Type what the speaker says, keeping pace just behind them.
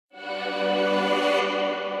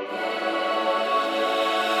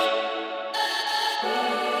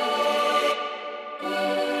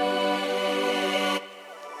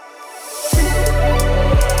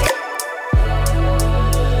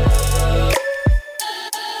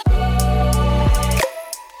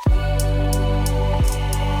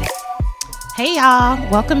Hey y'all,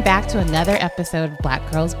 welcome back to another episode of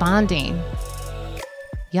Black Girls Bonding.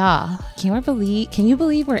 Y'all, can you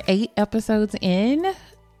believe we're 8 episodes in?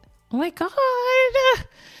 Oh my God.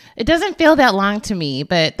 It doesn't feel that long to me,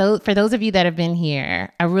 but for those of you that have been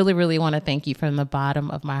here, I really, really want to thank you from the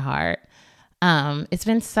bottom of my heart. It's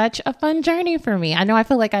been such a fun journey for me. I know I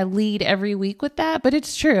feel like I lead every week with that, but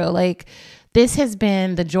it's true. Like, this has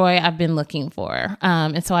been the joy I've been looking for.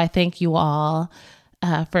 And so I thank you all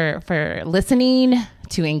for listening,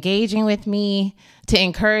 to engaging with me, to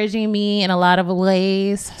encouraging me in a lot of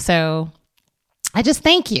ways. So I just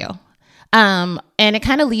thank you. And it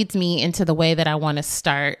kind of leads me into the way that I want to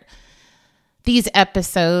start these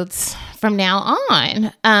episodes from now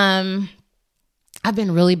on. I've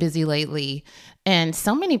been really busy lately, and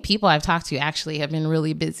so many people I've talked to actually have been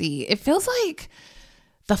really busy. It feels like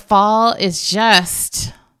the fall is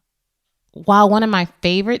just, while one of my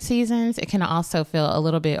favorite seasons, it can also feel a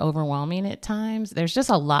little bit overwhelming at times. There's just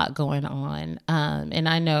a lot going on. And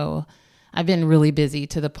I know I've been really busy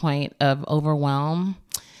to the point of overwhelm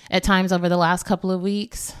at times over the last couple of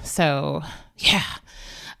weeks. So yeah,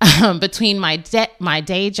 between my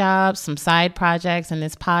day job, some side projects, and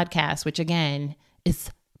this podcast, which again is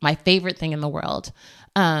my favorite thing in the world,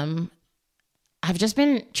 I've just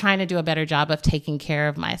been trying to do a better job of taking care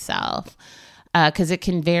of myself. Because it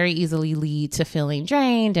can very easily lead to feeling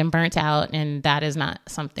drained and burnt out, and that is not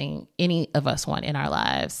something any of us want in our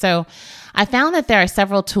lives. So I found that there are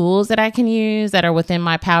several tools that I can use that are within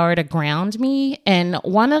my power to ground me. And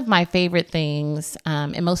one of my favorite things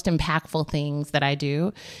and most impactful things that I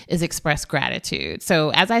do is express gratitude.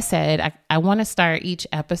 So as I said, I want to start each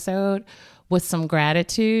episode with some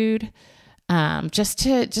gratitude. Just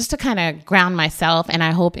to kind of ground myself, and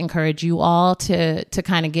I hope encourage you all to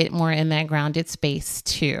kind of get more in that grounded space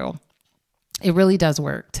too. It really does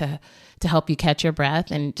work to help you catch your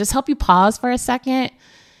breath and just help you pause for a second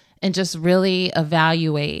and just really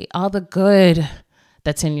evaluate all the good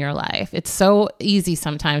that's in your life. It's so easy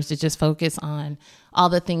sometimes to just focus on all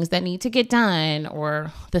the things that need to get done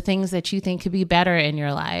or the things that you think could be better in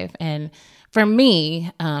your life. And for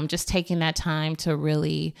me, just taking that time to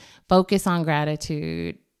really focus on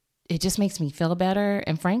gratitude, it just makes me feel better.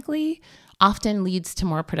 And frankly, often leads to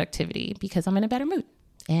more productivity because I'm in a better mood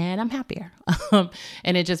and I'm happier.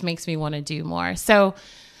 And it just makes me want to do more. So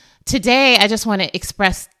today, I just want to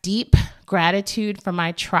express deep gratitude for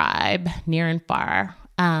my tribe near and far,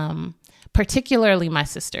 particularly my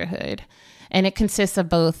sisterhood. And it consists of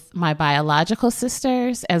both my biological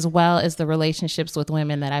sisters as well as the relationships with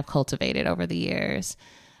women that I've cultivated over the years.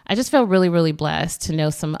 I just feel really, really blessed to know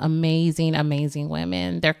some amazing, amazing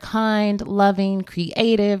women. They're kind, loving,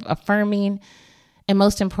 creative, affirming, and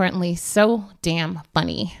most importantly, so damn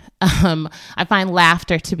funny. I find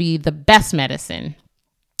laughter to be the best medicine,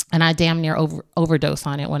 and I damn near overdose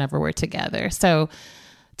on it whenever we're together. So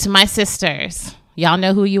to my sisters, y'all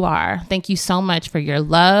know who you are. Thank you so much for your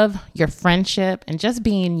love, your friendship, and just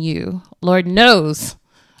being you. Lord knows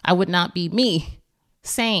I would not be me,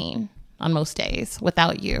 sane on most days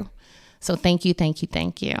without you. So thank you, thank you,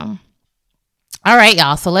 thank you. All right,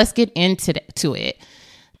 y'all. So let's get into it.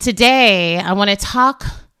 Today, I want to talk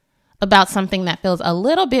about something that feels a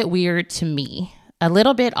little bit weird to me, a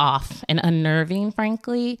little bit off and unnerving,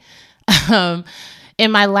 frankly.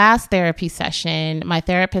 In my last therapy session, my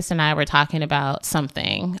therapist and I were talking about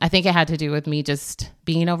something. I think it had to do with me just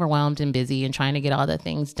being overwhelmed and busy and trying to get all the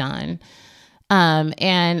things done.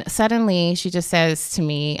 And suddenly she just says to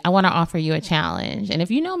me, I want to offer you a challenge. And if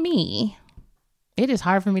you know me, it is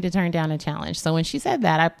hard for me to turn down a challenge. So when she said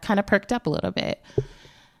that, I kind of perked up a little bit.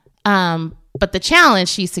 But the challenge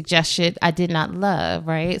she suggested, I did not love,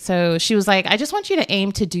 right? So she was like, I just want you to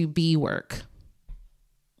aim to do B work.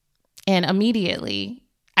 And immediately,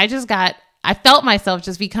 I felt myself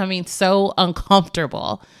just becoming so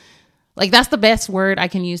uncomfortable. Like, that's the best word I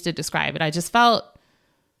can use to describe it. I just felt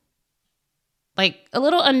like a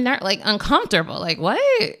little uncomfortable. Like, what?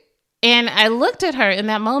 And I looked at her in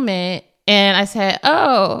that moment and I said,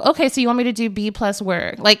 oh, okay, so you want me to do B+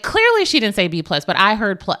 work? Like, clearly she didn't say B+, but I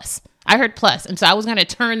heard plus. And so I was going to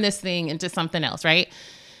turn this thing into something else, right?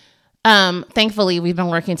 Thankfully, we've been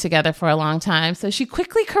working together for a long time. So she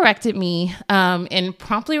quickly corrected me and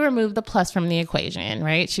promptly removed the plus from the equation,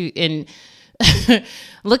 right?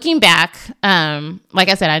 Looking back, like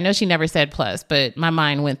I said, I know she never said plus, but my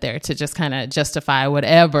mind went there to just kind of justify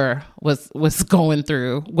whatever was going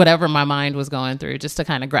through, whatever my mind was going through, just to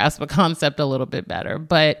kind of grasp a concept a little bit better.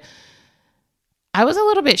 But I was a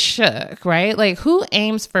little bit shook, right? Like, who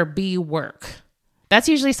aims for B work? That's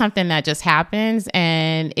usually something that just happens,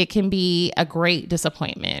 and it can be a great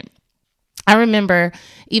disappointment. I remember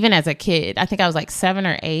even as a kid, I think I was like 7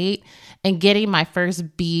 or 8, and getting my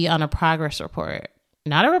first B on a progress report,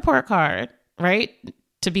 not a report card, right?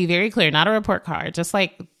 To be very clear, not a report card, just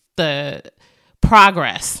like the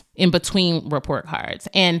progress in between report cards.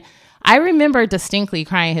 And I remember distinctly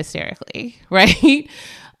crying hysterically, right?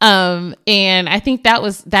 And I think that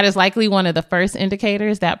is likely one of the first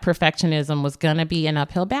indicators that perfectionism was going to be an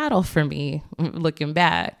uphill battle for me looking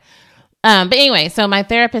back. But anyway, so my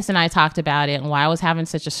therapist and I talked about it and why I was having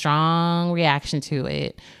such a strong reaction to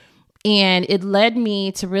it. And it led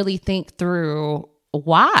me to really think through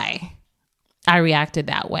why I reacted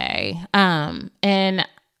that way. And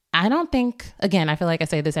I don't think, again, I feel like I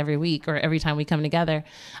say this every week or every time we come together,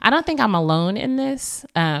 I don't think I'm alone in this.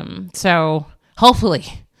 So hopefully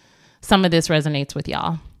some of this resonates with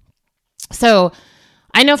y'all. So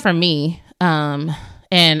I know for me, and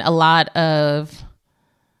a lot of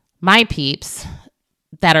my peeps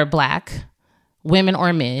that are Black, women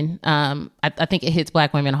or men, I think it hits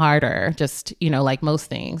Black women harder, just, like most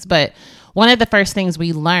things. But one of the first things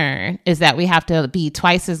we learn is that we have to be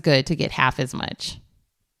twice as good to get half as much.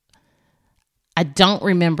 I don't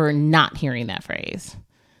remember not hearing that phrase.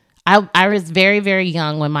 I was very, very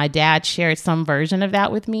young when my dad shared some version of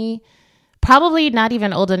that with me. Probably not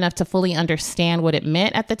even old enough to fully understand what it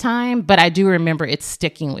meant at the time, but I do remember it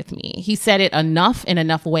sticking with me. He said it enough in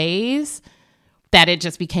enough ways that it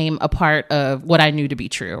just became a part of what I knew to be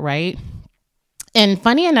true, right? And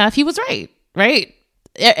funny enough, he was right?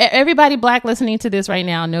 Everybody Black listening to this right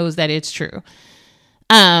now knows that it's true.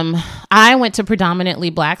 I went to predominantly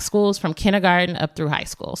Black schools from kindergarten up through high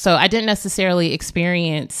school. So I didn't necessarily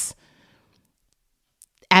experience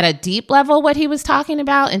at a deep level what he was talking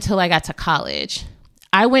about until I got to college.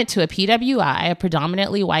 I went to a PWI, a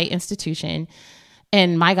predominantly white institution,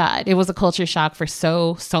 and my God, it was a culture shock for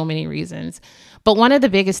so many reasons. But one of the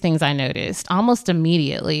biggest things I noticed almost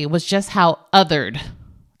immediately was just how othered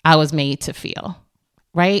I was made to feel,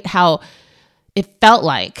 right? How it felt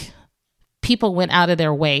like people went out of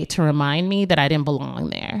their way to remind me that I didn't belong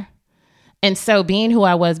there. And so being who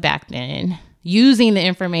I was back then, using the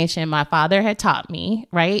information my father had taught me,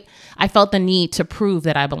 right? I felt the need to prove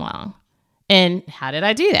that I belong. And how did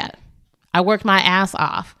I do that? I worked my ass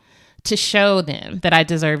off to show them that I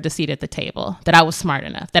deserved a seat at the table, that I was smart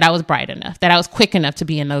enough, that I was bright enough, that I was quick enough to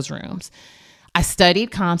be in those rooms. I studied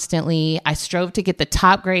constantly. I strove to get the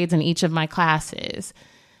top grades in each of my classes.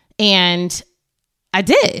 And I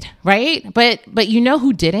did, right? But you know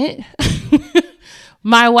who didn't?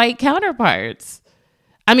 My white counterparts.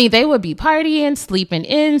 I mean, they would be partying, sleeping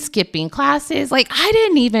in, skipping classes. Like, I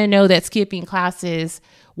didn't even know that skipping classes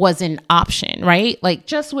was an option, right? Like,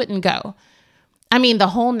 just wouldn't go. I mean, the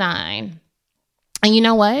whole nine. And you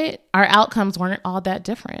know what? Our outcomes weren't all that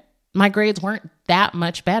different. My grades weren't that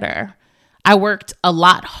much better. I worked a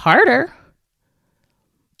lot harder.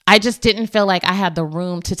 I just didn't feel like I had the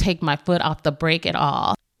room to take my foot off the brake at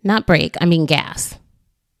all. Not brake, I mean gas.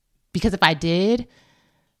 Because if I did,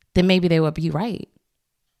 then maybe they would be right.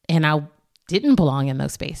 And I didn't belong in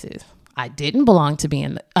those spaces. I didn't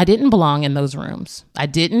belong in those rooms. I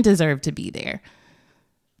didn't deserve to be there.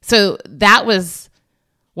 So that was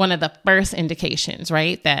one of the first indications,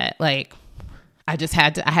 right? That like I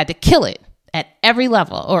had to kill it at every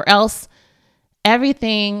level, or else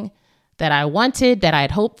everything that I wanted, that I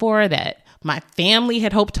had hoped for, that my family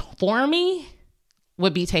had hoped for me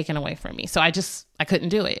would be taken away from me. So I couldn't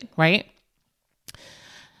do it, right?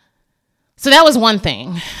 So that was one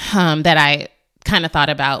thing that I kind of thought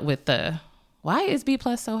about with why is B+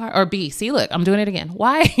 so hard? Or B, see, look, I'm doing it again.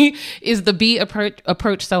 Why is the B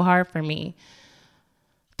approach so hard for me?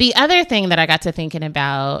 The other thing that I got to thinking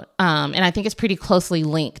about, and I think it's pretty closely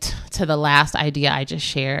linked to the last idea I just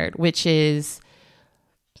shared, which is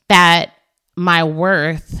that my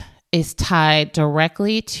worth is tied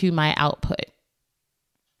directly to my output.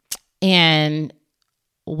 And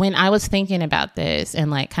when I was thinking about this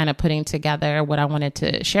and like kind of putting together what I wanted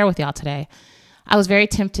to share with y'all today, I was very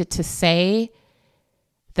tempted to say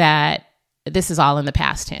that this is all in the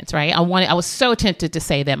past tense, right? I was so tempted to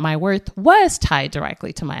say that my worth was tied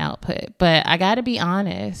directly to my output, but I got to be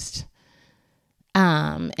honest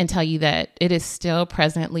and tell you that it is still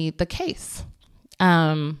presently the case.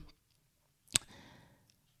 Yeah,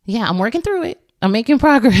 I'm working through it. I'm making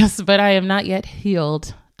progress, but I am not yet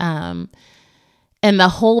healed. And the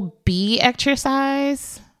whole B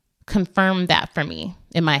exercise confirmed that for me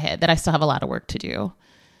in my head, that I still have a lot of work to do.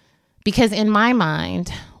 Because in my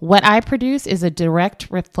mind, what I produce is a direct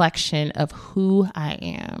reflection of who I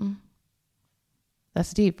am.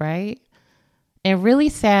 That's deep, right? and really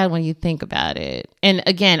sad when you think about it. And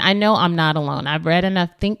again, I know I'm not alone. I've read enough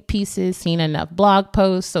think pieces, seen enough blog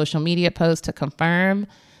posts, social media posts to confirm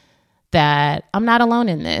that I'm not alone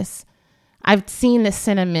in this. I've seen this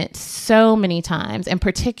sentiment so many times, and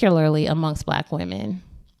particularly amongst Black women.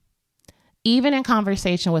 Even in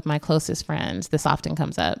conversation with my closest friends, this often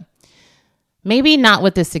comes up. Maybe not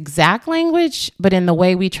with this exact language, but in the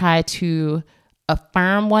way we try to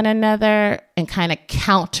affirm one another and kind of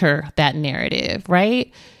counter that narrative,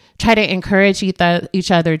 right? Try to encourage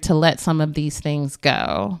each other to let some of these things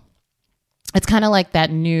go. It's kind of like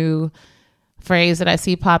that new phrase that I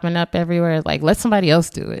see popping up everywhere, like, let somebody else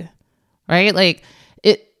do it, right? Like,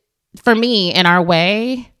 it, for me, in our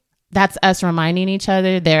way, that's us reminding each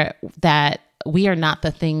other that we are not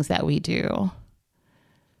the things that we do.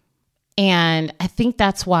 And I think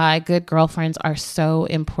that's why good girlfriends are so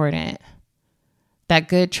important. That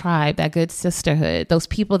good tribe, that good sisterhood, those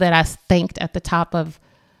people that I thanked at the top of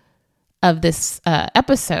this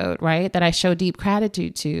episode, right? That I show deep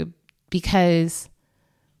gratitude to, because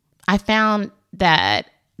I found that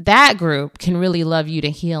group can really love you to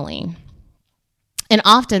healing. And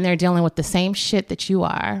often they're dealing with the same shit that you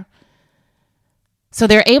are. So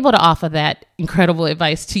they're able to offer that incredible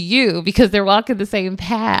advice to you because they're walking the same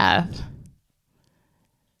path.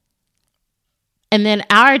 And then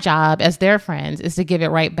our job as their friends is to give it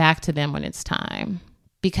right back to them when it's time,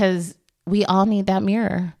 because we all need that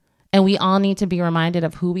mirror, and we all need to be reminded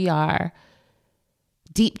of who we are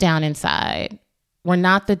deep down inside. We're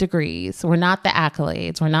not the degrees. We're not the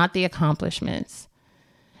accolades. We're not the accomplishments.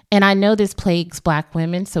 And I know this plagues Black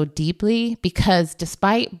women so deeply because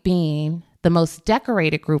despite being the most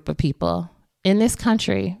decorated group of people in this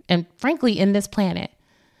country, and frankly, in this planet,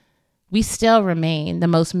 we still remain the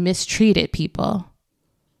most mistreated people.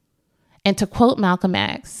 And to quote Malcolm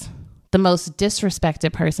X, the most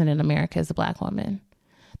disrespected person in America is a Black woman.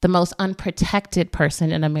 The most unprotected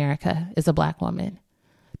person in America is a Black woman.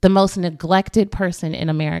 The most neglected person in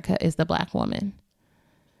America is the Black woman.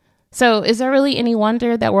 So is there really any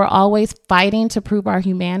wonder that we're always fighting to prove our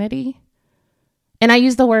humanity? And I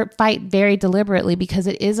use the word fight very deliberately because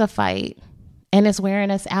it is a fight, and it's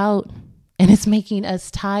wearing us out, and it's making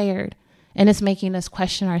us tired, and it's making us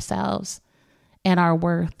question ourselves and our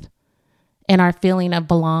worth and our feeling of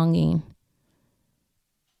belonging.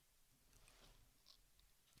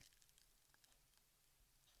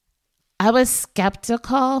 I was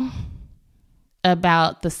skeptical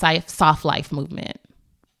about the soft life movement.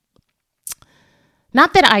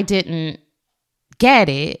 Not that I didn't get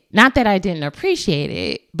it, not that I didn't appreciate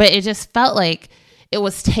it, but it just felt like it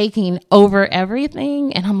was taking over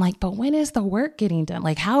everything. And I'm like, but when is the work getting done?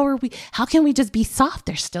 Like, how can we just be soft?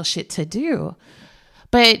 There's still shit to do.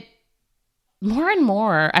 But more and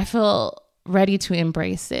more, I feel ready to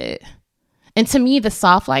embrace it. And to me, the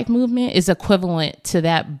soft life movement is equivalent to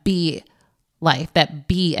that B life, that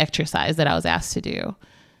B exercise that I was asked to do.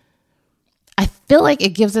 I feel like it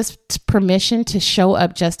gives us permission to show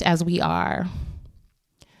up just as we are,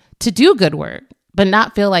 to do good work, but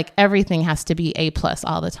not feel like everything has to be A+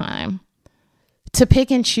 all the time, to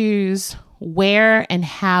pick and choose where and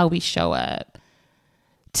how we show up,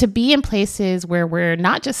 to be in places where we're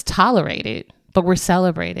not just tolerated, but we're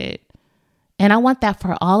celebrated. And I want that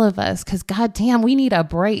for all of us, because goddamn, we need a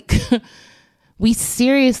break. We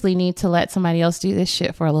seriously need to let somebody else do this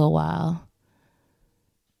shit for a little while.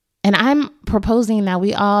 And I'm proposing that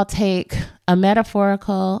we all take a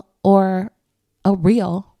metaphorical or a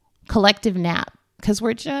real collective nap, because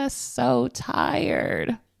we're just so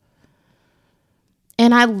tired.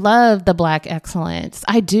 And I love the Black excellence.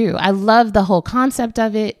 I do. I love the whole concept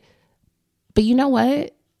of it. But you know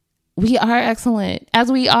what? We are excellent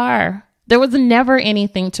as we are. There was never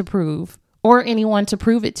anything to prove or anyone to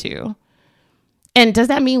prove it to. And does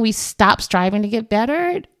that mean we stop striving to get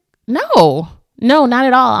better? No, not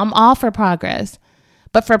at all. I'm all for progress,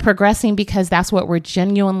 but for progressing because that's what we're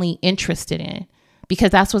genuinely interested in,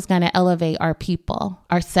 because that's what's going to elevate our people,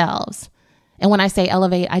 ourselves. And when I say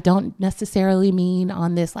elevate, I don't necessarily mean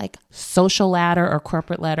on this like social ladder or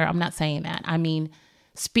corporate ladder. I'm not saying that. I mean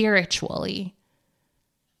spiritually,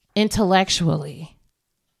 intellectually,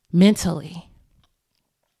 mentally.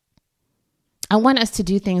 I want us to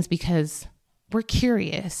do things because we're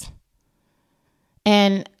curious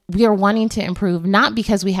and we are wanting to improve, not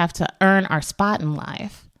because we have to earn our spot in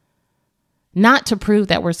life, not to prove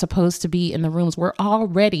that we're supposed to be in the rooms we're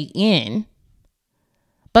already in,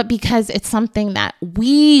 but because it's something that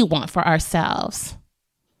we want for ourselves.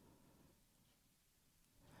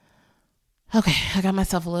 Okay, I got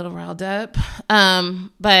myself a little riled up.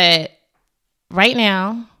 But right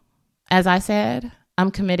now, as I said, I'm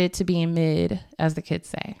committed to being mid, as the kids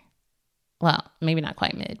say. Well, maybe not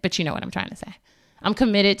quite mid, but you know what I'm trying to say. I'm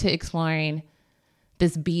committed to exploring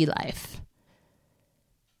this bee life.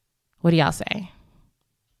 What do y'all say?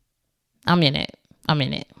 I'm in it.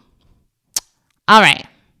 All right.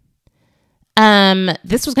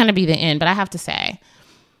 This was going to be the end, but I have to say,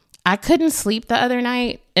 I couldn't sleep the other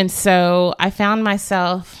night. And so I found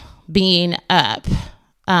myself being up,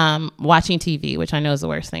 watching TV, which I know is the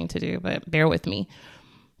worst thing to do, but bear with me.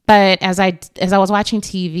 But as I was watching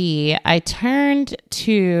TV, I turned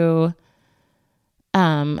to,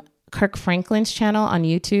 Kirk Franklin's channel on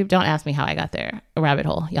YouTube. Don't ask me how I got there. A rabbit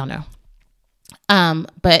hole. Y'all know.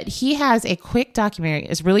 But he has a quick documentary.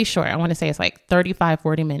 It's really short. I want to say it's like 35,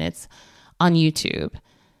 40 minutes on YouTube.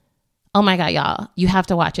 Oh my God, y'all. You have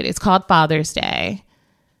to watch it. It's called Father's Day.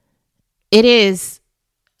 It is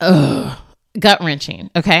gut-wrenching,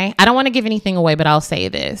 okay? I don't want to give anything away, but I'll say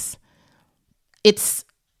this. It's,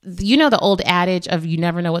 you know, the old adage of you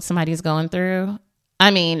never know what somebody's going through? I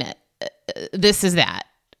mean, this is that.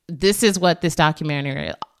 This is what this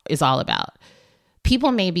documentary is all about.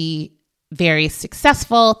 People may be very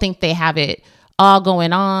successful, think they have it all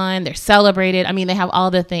going on, they're celebrated. I mean, they have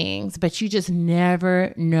all the things, but you just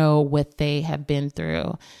never know what they have been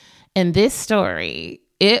through. And this story,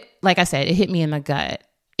 like I said, it hit me in the gut.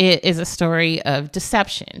 It is a story of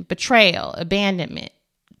deception, betrayal, abandonment,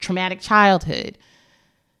 traumatic childhood,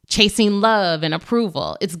 chasing love and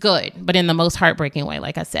approval. It's good, but in the most heartbreaking way,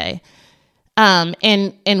 like I say.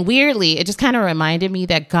 And weirdly, it just kind of reminded me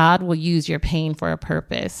that God will use your pain for a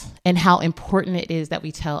purpose, and how important it is that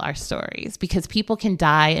we tell our stories, because people can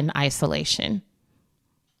die in isolation.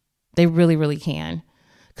 They really, really can.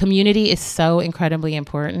 Community is so incredibly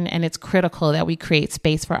important, and it's critical that we create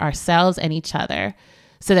space for ourselves and each other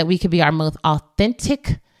so that we can be our most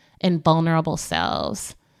authentic and vulnerable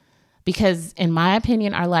selves. Because in my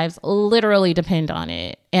opinion, our lives literally depend on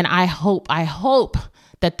it. And I hope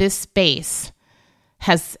that this space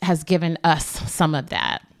has given us some of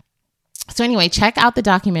that. So anyway, check out the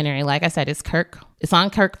documentary. Like I said, it's on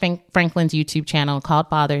Kirk Franklin's YouTube channel called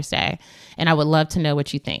Father's Day. And I would love to know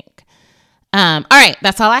what you think. All right,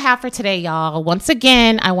 that's all I have for today, y'all. Once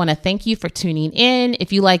again, I want to thank you for tuning in.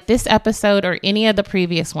 If you like this episode or any of the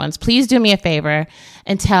previous ones, please do me a favor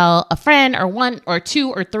and tell a friend or one or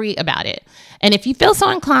two or three about it. And if you feel so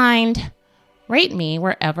inclined, rate me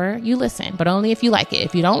wherever you listen, but only if you like it.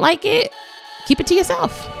 If you don't like it, keep it to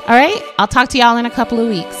yourself. All right, I'll talk to y'all in a couple of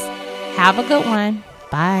weeks. Have a good one.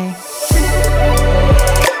 Bye.